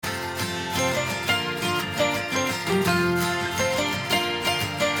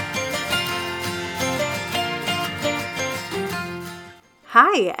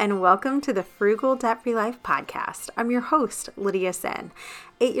Hi, and welcome to the Frugal Debt Free Life podcast. I'm your host, Lydia Sen.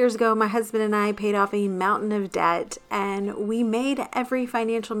 8 years ago, my husband and I paid off a mountain of debt, and we made every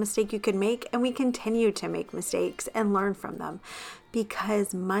financial mistake you could make, and we continue to make mistakes and learn from them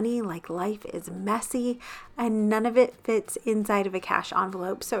because money, like life, is messy and none of it fits inside of a cash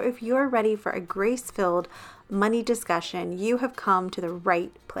envelope. So if you're ready for a grace-filled money discussion, you have come to the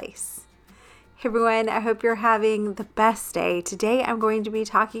right place. Hey everyone, I hope you're having the best day. Today I'm going to be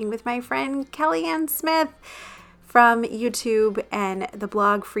talking with my friend Kellyanne Smith from YouTube and the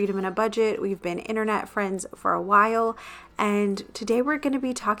blog Freedom in a Budget. We've been internet friends for a while, and today we're going to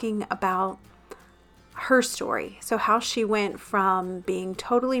be talking about her story. So how she went from being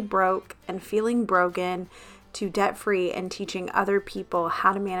totally broke and feeling broken to debt-free and teaching other people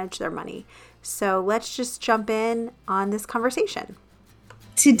how to manage their money. So let's just jump in on this conversation.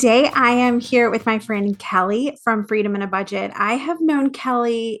 Today, I am here with my friend Kelly from Freedom in a Budget. I have known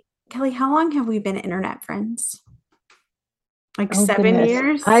Kelly. Kelly, how long have we been internet friends? Like Oh 7 goodness.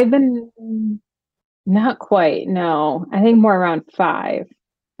 years? I've been not quite, no. I think more around 5.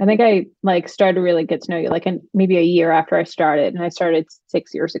 I think I started to really get to know you maybe a year after I started, and I started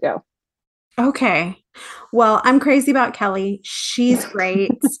 6 years ago. Okay. Well, I'm crazy about Kelly. She's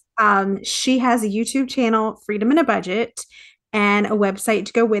great. She has a YouTube channel, Freedom in a Budget, and a website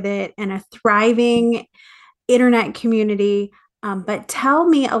to go with it, and a thriving internet community. But tell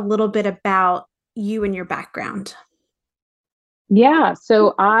me a little bit about you and your background. Yeah,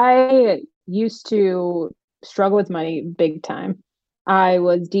 so I used to struggle with money big time. I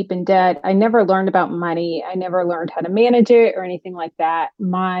was deep in debt. I never learned about money. I never learned how to manage it or anything like that.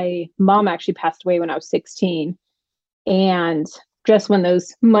 My mom actually passed away when I was 16. And just when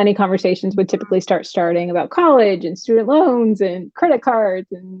those money conversations would typically starting about college and student loans and credit cards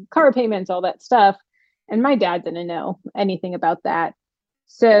and car payments, all that stuff. And my dad didn't know anything about that.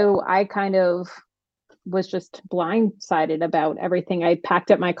 So I kind of was just blindsided about everything. I packed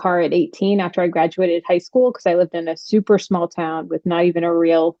up my car at 18 after I graduated high school because I lived in a super small town with not even a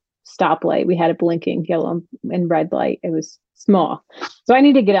real stoplight. We had a blinking yellow and red light. It was small. So I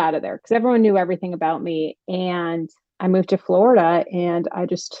needed to get out of there because everyone knew everything about me. And I moved to Florida and I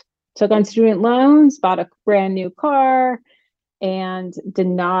just took on student loans, bought a brand new car, and did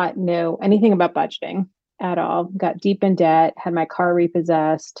not know anything about budgeting at all. Got deep in debt, had my car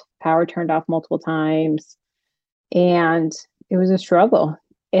repossessed, power turned off multiple times, and it was a struggle.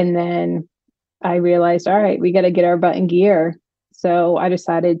 And then I realized, all right, we got to get our butt in gear. So I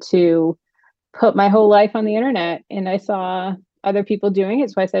decided to put my whole life on the internet, and I saw other people doing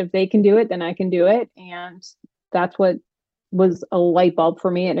it. So I said, if they can do it, then I can do it. And that's what was a light bulb for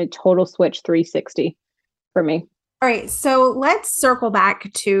me and a total switch 360 for me. All right, so let's circle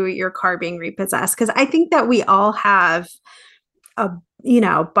back to your car being repossessed because I think that we all have a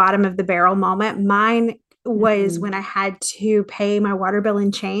bottom of the barrel moment. Mine was Mm-hmm. when I had to pay my water bill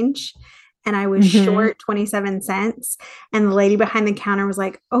and change, and I was Mm-hmm. short 27 cents. And the lady behind the counter was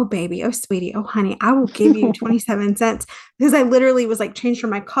like, "Oh, baby, oh, sweetie, oh, honey, I will give you 27 cents." Because I literally was like, change from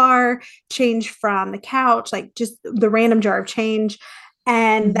my car, change from the couch, like just the random jar of change.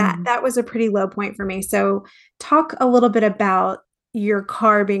 And that Mm-hmm. that was a pretty low point for me. So talk a little bit about your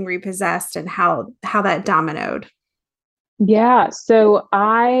car being repossessed and how that dominoed. Yeah. So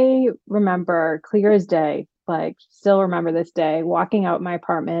I remember clear as day, still remember this day, walking out my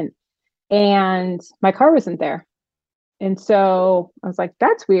apartment and my car wasn't there. And so I was like,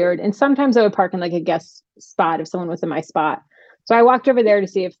 that's weird. And sometimes I would park in like a guest spot if someone was in my spot. So I walked over there to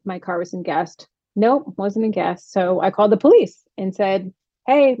see if my car was in guest. Nope, wasn't in guest. So I called the police and said,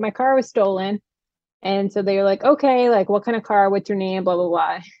 hey, my car was stolen. And so they were like, okay, like what kind of car? What's your name? Blah, blah,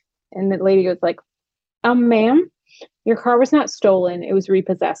 blah. And the lady was like, ma'am, your car was not stolen. It was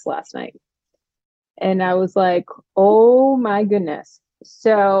repossessed last night. And I was like, oh my goodness.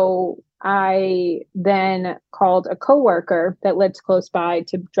 So I then called a coworker that lived close by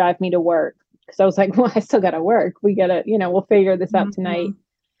to drive me to work. Cause I was like, well, I still got to work. We got to, we'll figure this out tonight. Mhm.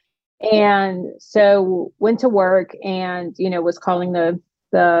 And so went to work and, was calling the,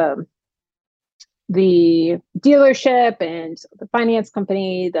 the dealership and the finance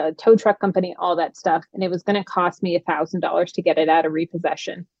company, the tow truck company, all that stuff. And it was going to cost me $1,000 to get it out of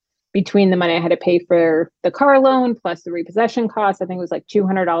repossession between the money I had to pay for the car loan plus the repossession cost. I think it was like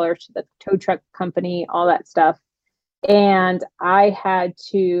 $200 to the tow truck company, all that stuff. And I had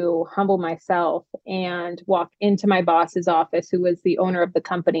to humble myself and walk into my boss's office, who was the owner of the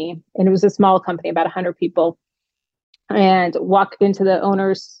company. And it was a small company, about 100 people, and walk into the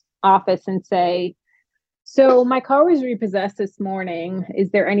owner's office and say, so my car was repossessed this morning.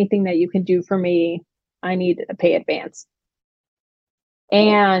 Is there anything that you can do for me? I need a pay advance.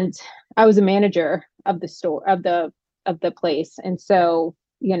 And I was a manager of the store, of the place. And so,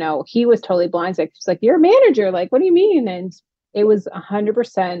 he was totally blindsided. He's like, "You're a manager. Like, what do you mean?" And it was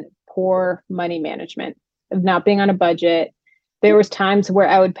 100% poor money management, of not being on a budget. There was times where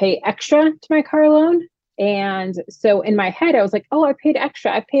I would pay extra to my car loan. And so in my head, I was like, "Oh, I paid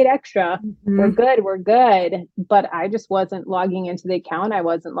extra. I paid extra. We're Mm-hmm. good. We're good." But I just wasn't logging into the account. I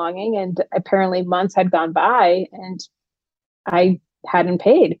wasn't logging. And apparently months had gone by and I hadn't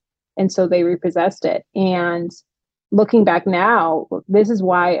paid. And so they repossessed it. And looking back now, this is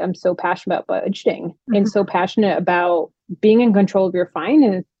why I'm so passionate about budgeting and so passionate about being in control of your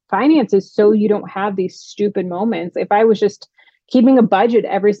finances, so you don't have these stupid moments. If I was just keeping a budget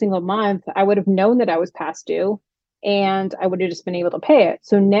every single month, I would have known that I was past due and I would have just been able to pay it.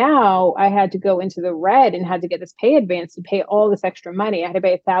 So now I had to go into the red and had to get this pay advance to pay all this extra money. I had to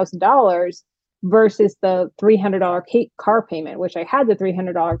pay $1,000 versus the $300 car payment, which I had the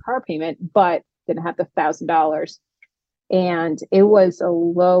 $300 car payment, but didn't have the $1,000. And it was a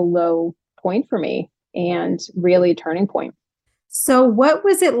low, low point for me and really a turning point. So what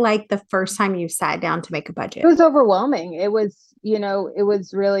was it like the first time you sat down to make a It budget? was overwhelming. It was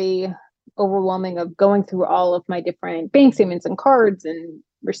really overwhelming of going through all of my different bank statements and cards and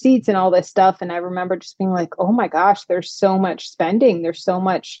receipts and all this stuff. And I remember just being like, "Oh my gosh, there's so much spending. There's so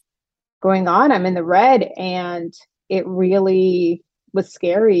much going on. I'm in the red." And it really was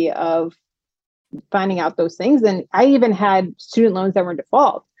scary of finding out those things. And I even had student loans that were in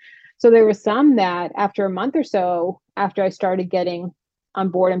default. So there were some that after a month or so, after I started getting on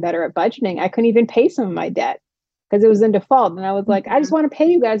board and better at budgeting, I couldn't even pay some of my debt because it was in default. And I was like, "I just want to pay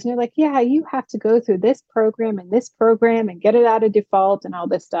you guys." And they're like, "Yeah, you have to go through this program and get it out of default and all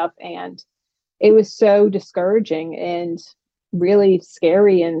this stuff." And it was so discouraging and really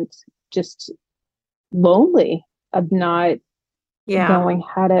scary and just lonely of not Yeah. knowing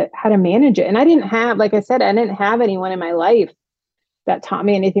how to manage it. And I didn't have, like I said, I didn't have anyone in my life that taught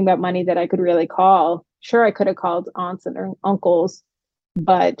me anything about money that I could really call. Sure, I could have called aunts and uncles,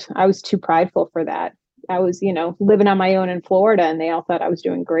 but I was too prideful for that. I was, living on my own in Florida and they all thought I was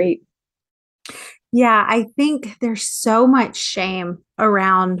doing great. Yeah, I think there's so much shame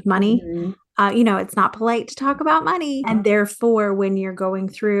around money. Mm-hmm. It's not polite to talk about money. And therefore, when you're going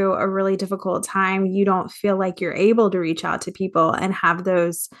through a really difficult time, you don't feel like you're able to reach out to people and have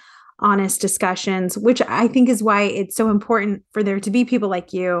those honest discussions, which I think is why it's so important for there to be people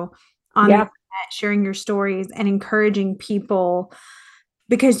like you on the Yeah. internet sharing your stories and encouraging people,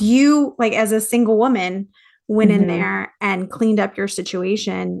 because you, like, as a single woman, went in Mm-hmm. there and cleaned up your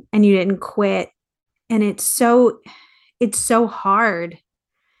situation and you didn't quit. And it's so hard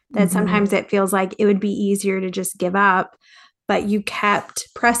that Mm-hmm. sometimes it feels like it would be easier to just give up, but you kept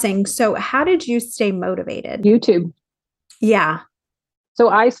pressing. So how did you stay motivated? YouTube. Yeah. So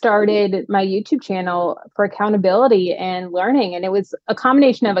I started my YouTube channel for accountability and learning. And it was a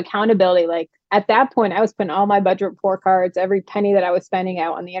combination of accountability. Like at that point, I was putting all my budget report cards, every penny that I was spending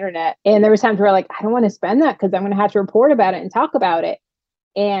out on the internet. And there was times where like, I don't want to spend that because I'm going to have to report about it and talk about it.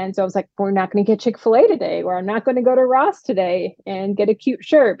 And so I was like, we're not going to get Chick-fil-A today, or I'm not going to go to Ross today and get a cute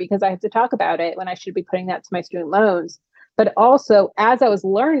shirt because I have to talk about it when I should be putting that to my student loans. But also, as I was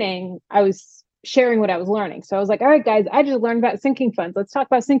learning, I was sharing what I was learning. So I was like, "All right, guys, I just learned about sinking funds. Let's talk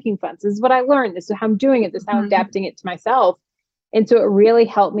about sinking funds. This is what I learned. This is how I'm doing it. This is how I'm Mhm. adapting it to myself." And so it really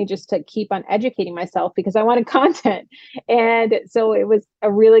helped me just to keep on educating myself because I wanted content. And so it was a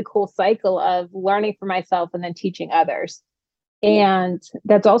really cool cycle of learning for myself and then teaching others. And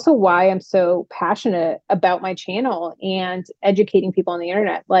that's also why I'm so passionate about my channel and educating people on the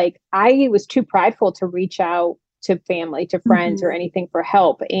internet. Like I was too prideful to reach out to family, to friends, or Mhm. anything for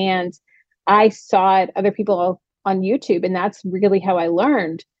help. And I saw it other people on YouTube, and that's really how I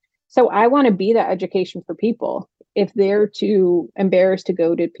learned. So I want to be that education for people. If they're too embarrassed to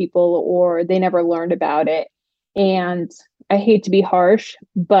go to people or they never learned about it. And I hate to be harsh,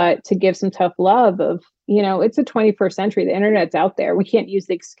 but to give some tough love of, it's the 21st century. The internet's out there. We can't use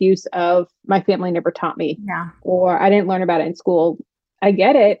the excuse of my family never taught me Yeah. or I didn't learn about it in school. I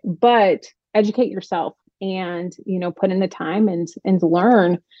get it, but educate yourself and, put in the time and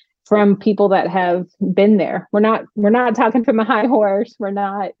learn from people that have been there. We're not talking from a high horse. We're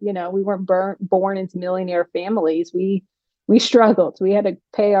not, we weren't born into millionaire families. We struggled. We had to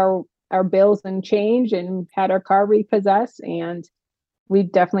pay our bills and change and had our car repossessed, and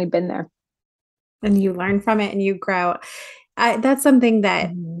we've definitely been there. And you learn from it and you grow. That's something that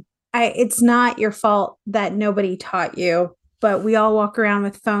Mm-hmm. it's not your fault that nobody taught you, but we all walk around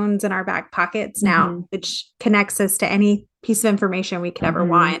with phones in our back pockets now, Mm-hmm. which connects us to any piece of information we could ever Mm-hmm.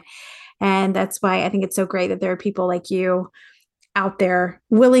 want. And that's why I think it's so great that there are people like you out there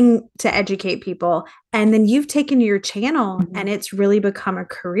willing to educate people. And then you've taken your channel and it's really become a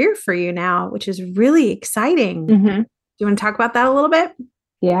career for you now, which is really exciting. Mm-hmm. Do you want to talk about that a little bit?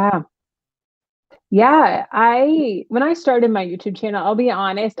 Yeah. Yeah, when I started my YouTube channel, I'll be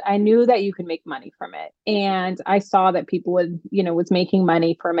honest, I knew that you could make money from it. And I saw that people was making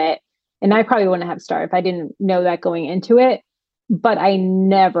money from it. And I probably wouldn't have started if I didn't know that going into it. But I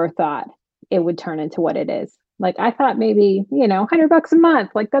never thought it would turn into what it is. Like I thought maybe, $100 a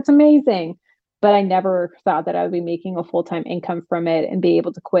month, like that's amazing. But I never thought that I would be making a full-time income from it and be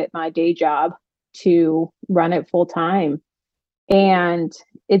able to quit my day job to run it full time. And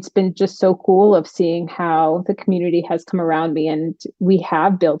it's been just so cool of seeing how the community has come around me. And we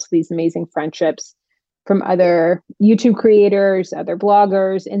have built these amazing friendships from other YouTube creators, other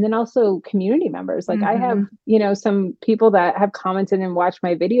bloggers, and then also community members. Like I have, some people that have commented and watched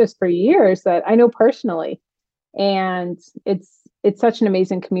my videos for years that I know personally. And it's such an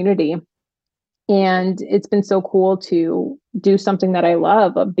amazing community. And it's been so cool to do something that I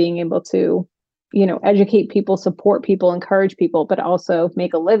love, of being able to educate people, support people, encourage people, but also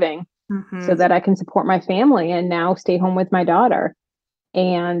make a living so that I can support my family and now stay home with my daughter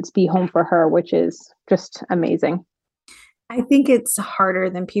and be home for her, which is just amazing. I think it's harder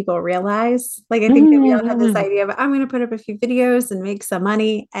than people realize. Like, I think that we all have this idea of, I'm going to put up a few videos and make some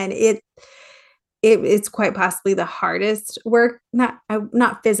money. And it's quite possibly the hardest work,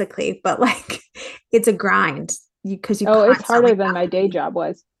 not physically, but like it's a grind. Because it's harder than my day job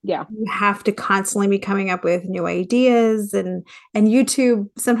was. Yeah. You have to constantly be coming up with new ideas, and YouTube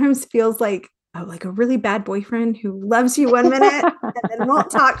sometimes feels like a really bad boyfriend who loves you one minute and then won't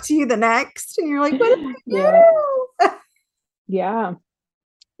talk to you the next. And you're like, what did I do? Yeah.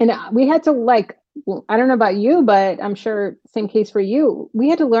 And we had to I don't know about you, but I'm sure same case for you. We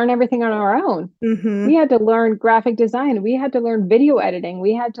had to learn everything on our own. We had to learn graphic design. We had to learn video editing.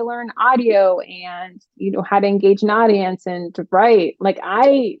 We had to learn audio and, how to engage an audience and to write. Like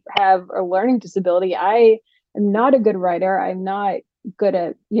I have a learning disability. I am not a good writer. I'm not good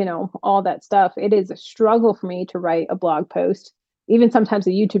at, all that stuff. It is a struggle for me to write a blog post, even sometimes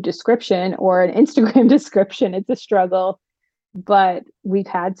a YouTube description or an Instagram description. It's a struggle, but we've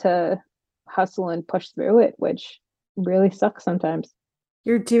had to hustle and push through it, which really sucks sometimes.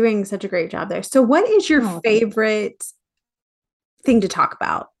 You're doing such a great job there. So what is your favorite thing to talk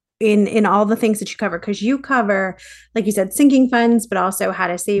about in all the things that you cover? Because you cover, like you said, sinking funds, but also how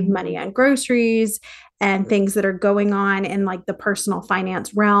to save money on groceries and things that are going on in like the personal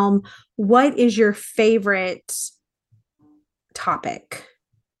finance realm. What is your favorite topic?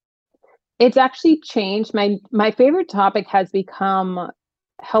 It's actually changed. My favorite topic has become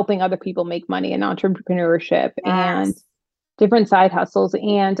helping other people make money in entrepreneurship and different side hustles.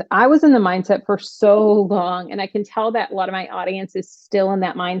 And I was in the mindset for so long, and I can tell that a lot of my audience is still in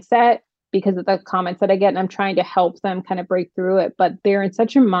that mindset because of the comments that I get, and I'm trying to help them kind of break through it. But they're in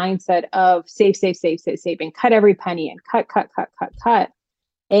such a mindset of save, and cut every penny and cut.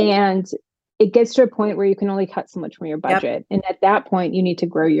 And it gets to a point where you can only cut so much from your budget. And at that point, you need to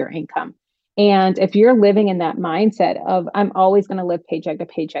grow your income. And if you're living in that mindset of, I'm always going to live paycheck to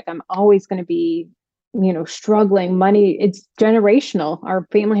paycheck, I'm always going to be, struggling, money, it's generational. Our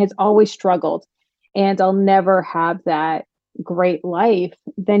family has always struggled and I'll never have that great life,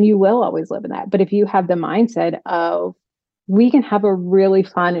 then you will always live in that. But if you have the mindset of, we can have a really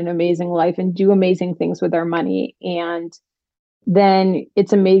fun and amazing life and do amazing things with our money, and then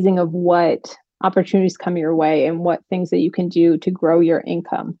it's amazing of what opportunities come your way and what things that you can do to grow your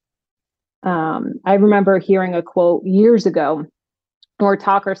income. I remember hearing a quote years ago, or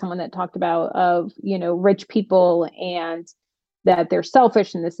talk, or someone that talked about of, rich people and that they're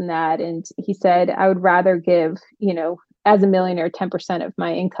selfish and this and that. And he said, I would rather give, as a millionaire, 10% of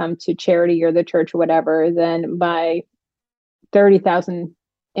my income to charity or the church or whatever, than my 30,000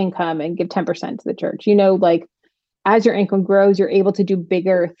 income and give 10% to the church. Like as your income grows, you're able to do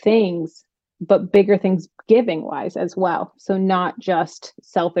bigger things, but bigger things giving wise as well. So not just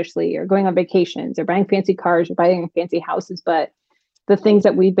selfishly or going on vacations or buying fancy cars or buying fancy houses, but the things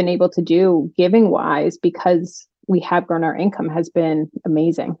that we've been able to do giving wise because we have grown our income has been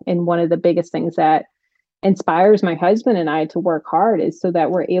amazing. And one of the biggest things that inspires my husband and I to work hard is so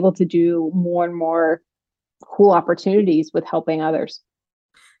that we're able to do more and more cool opportunities with helping others.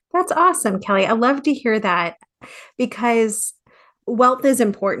 That's awesome, Kelly. I love to hear that because wealth is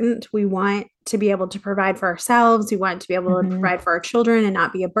important. We want to be able to provide for ourselves. We want to be able to provide for our children and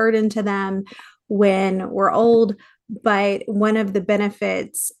not be a burden to them when we're old. But one of the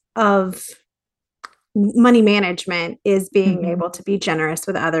benefits of money management is being able to be generous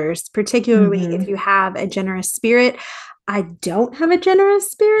with others, particularly if you have a generous spirit. I don't have a generous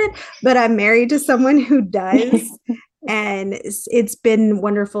spirit, but I'm married to someone who does. And it's been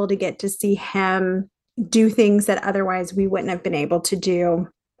wonderful to get to see him do things that otherwise we wouldn't have been able to do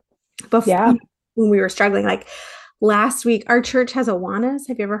before Yeah. when we were struggling. Like last week, our church has Awanas.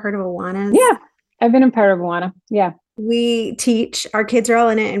 Have you ever heard of Awanas? Yeah. I've been a part of Awana. Yeah. We teach, our kids are all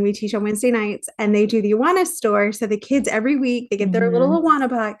in it, and we teach on Wednesday nights, and they do the Awana store. So the kids every week, they get their little Awana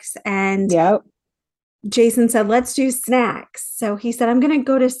bucks, and Yep. Jason said, let's do snacks. So he said, I'm going to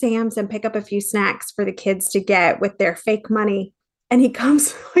go to Sam's and pick up a few snacks for the kids to get with their fake money. And he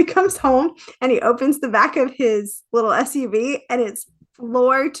comes home and he opens the back of his little SUV and it's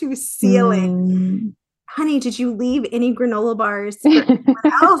floor to ceiling. Honey, did you leave any granola bars for anyone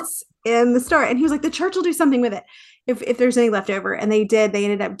else in the store? And he was like, the church will do something with it if there's any left over. And they did. They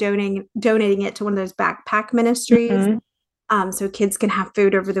ended up donating it to one of those backpack ministries. So kids can have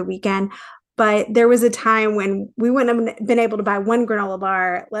food over the weekend. But there was a time when we wouldn't have been able to buy one granola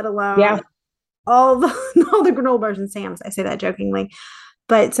bar, let alone all the granola bars in Sam's. I say that jokingly.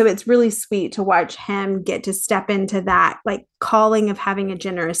 But so it's really sweet to watch him get to step into that like calling of having a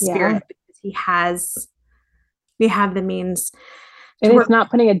generous spirit because we have the means. And it's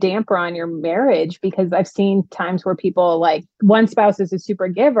not putting a damper on your marriage, because I've seen times where people, like, one spouse is a super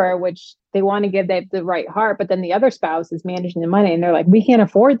giver, which they want to give the right heart, but then the other spouse is managing the money and they're like, we can't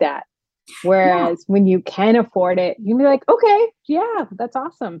afford that. Whereas when you can afford it, you can be like, okay, yeah, that's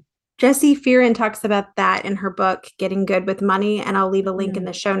awesome. Jessie Fearon talks about that in her book, Getting Good with Money, and I'll leave a link in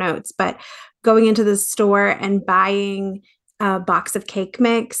the show notes. But going into the store and buying a box of cake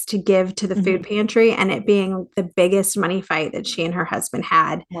mix to give to the food pantry, and it being the biggest money fight that she and her husband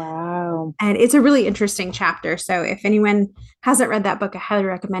had. Wow. And it's a really interesting chapter. So if anyone hasn't read that book, I highly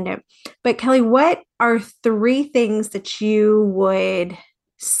recommend it. But Kelly, what are 3 things that you would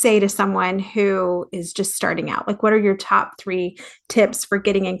say to someone who is just starting out? Like, what are your top 3 tips for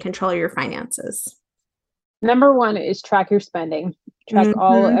getting in control of your finances? Number 1 is track your spending. Track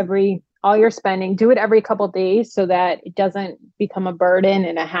all your spending. Do it every couple of days so that it doesn't become a burden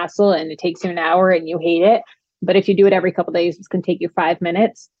and a hassle and it takes you an hour and you hate it. But if you do it every couple of days, it's going to take you 5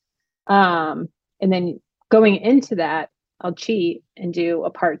 minutes. And then going into that, I'll cheat and do a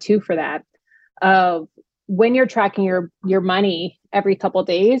part 2 for that. When you're tracking your money every couple of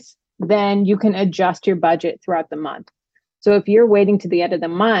days, then you can adjust your budget throughout the month. So if you're waiting to the end of the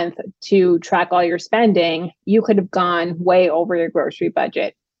month to track all your spending, you could have gone way over your grocery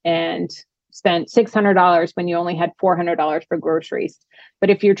budget and spent $600 when you only had $400 for groceries. But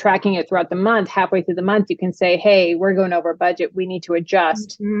if you're tracking it throughout the month, halfway through the month, you can say, hey, we're going over budget. We need to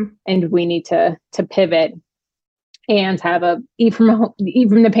adjust and we need to pivot and have a eat from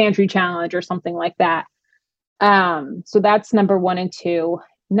the pantry challenge or something like that. So that's number 1 and 2.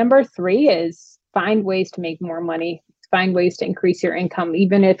 Number 3 is find ways to make more money, find ways to increase your income,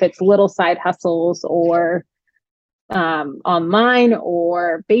 even if it's little side hustles or online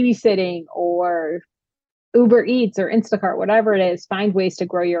or babysitting or Uber Eats or Instacart, whatever it is. Find ways to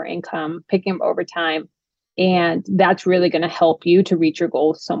grow your income, picking up overtime. And that's really going to help you to reach your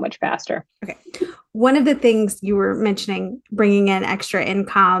goals so much faster. Okay. One of the things you were mentioning, bringing in extra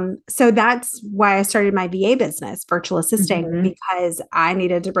income. So that's why I started my VA business, virtual assisting, because I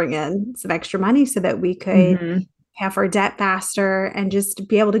needed to bring in some extra money so that we could pay off our debt faster and just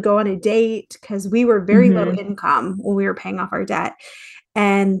be able to go on a date, because we were very low income when we were paying off our debt.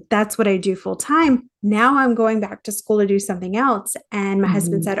 And that's what I do full time. Now I'm going back to school to do something else. And my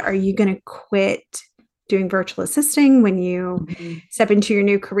husband said, are you going to quit doing virtual assisting when you step into your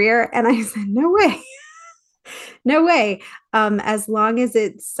new career? And I said, no way. No way. As long as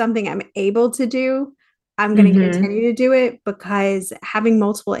it's something I'm able to do, I'm going to continue to do it, because having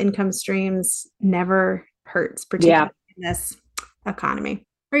multiple income streams never hurts, particularly in this economy.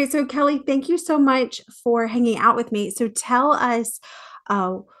 All right. So Kelly, thank you so much for hanging out with me. So tell us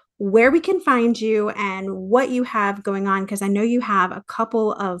where we can find you and what you have going on, because I know you have a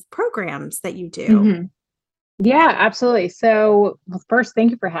couple of programs that you do. Yeah, absolutely. So first,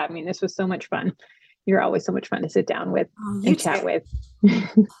 thank you for having me. This was so much fun. You're always so much fun to sit down with and chat with.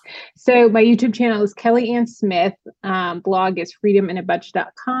 So my YouTube channel is Kelly Ann Smith. Blog is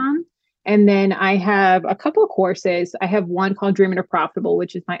freedominabudget.com. And then I have a couple of courses. I have one called Dreaming to Profitable,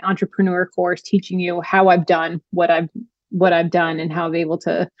 which is my entrepreneur course, teaching you how I've done what I've done and how I'm able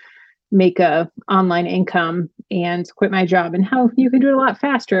to make a online income and quit my job, and how you can do it a lot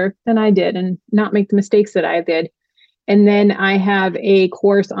faster than I did and not make the mistakes that I did. And then I have a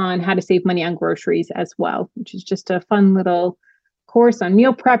course on how to save money on groceries as well, which is just a fun little course on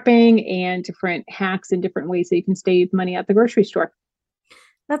meal prepping and different hacks and different ways that you can save money at the grocery store.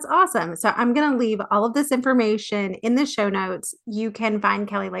 That's awesome. So I'm going to leave all of this information in the show notes. You can find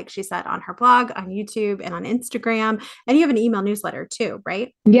Kelly, like she said, on her blog, on YouTube, and on Instagram. And you have an email newsletter too,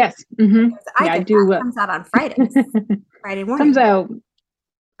 right? Yes. Mm-hmm. I Yeah, I get do. that. It comes out on Fridays, Friday morning. Comes out a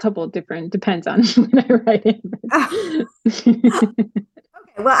couple of different, depends on when I write it. Okay.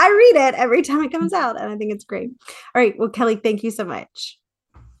 Well, I read it every time it comes out, and I think it's great. All right. Well, Kelly, thank you so much.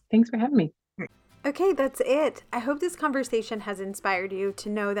 Thanks for having me. Okay, that's it. I hope this conversation has inspired you to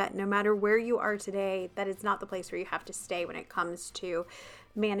know that no matter where you are today, that it's not the place where you have to stay when it comes to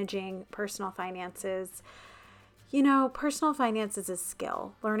managing personal finances. You know, personal finance is a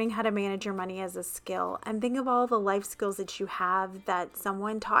skill. Learning how to manage your money is a skill. And think of all the life skills that you have that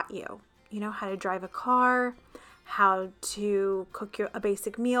someone taught you. You know, how to drive a car, how to cook a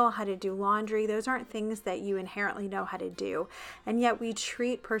basic meal, how to do laundry. Those aren't things that you inherently know how to do. And yet we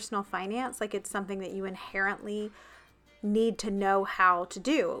treat personal finance like it's something that you inherently need to know how to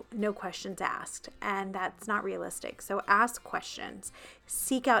do, no questions asked. And that's not realistic. So ask questions,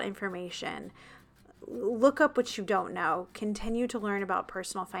 seek out information, look up what you don't know, continue to learn about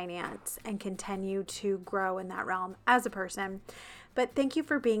personal finance, and continue to grow in that realm as a person. But thank you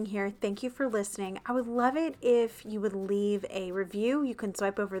for being here. Thank you for listening. I would love it if you would leave a review. You can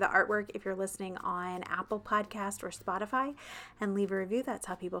swipe over the artwork if you're listening on Apple Podcast or Spotify and leave a review. That's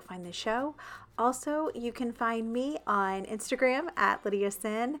how people find the show. Also, you can find me on Instagram at Lydia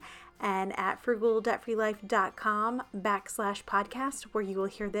Sin and at frugaldebtfreelife.com/podcast, where you will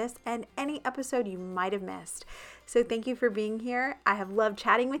hear this and any episode you might have missed. So thank you for being here. I have loved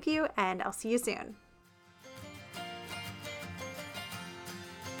chatting with you, and I'll see you soon.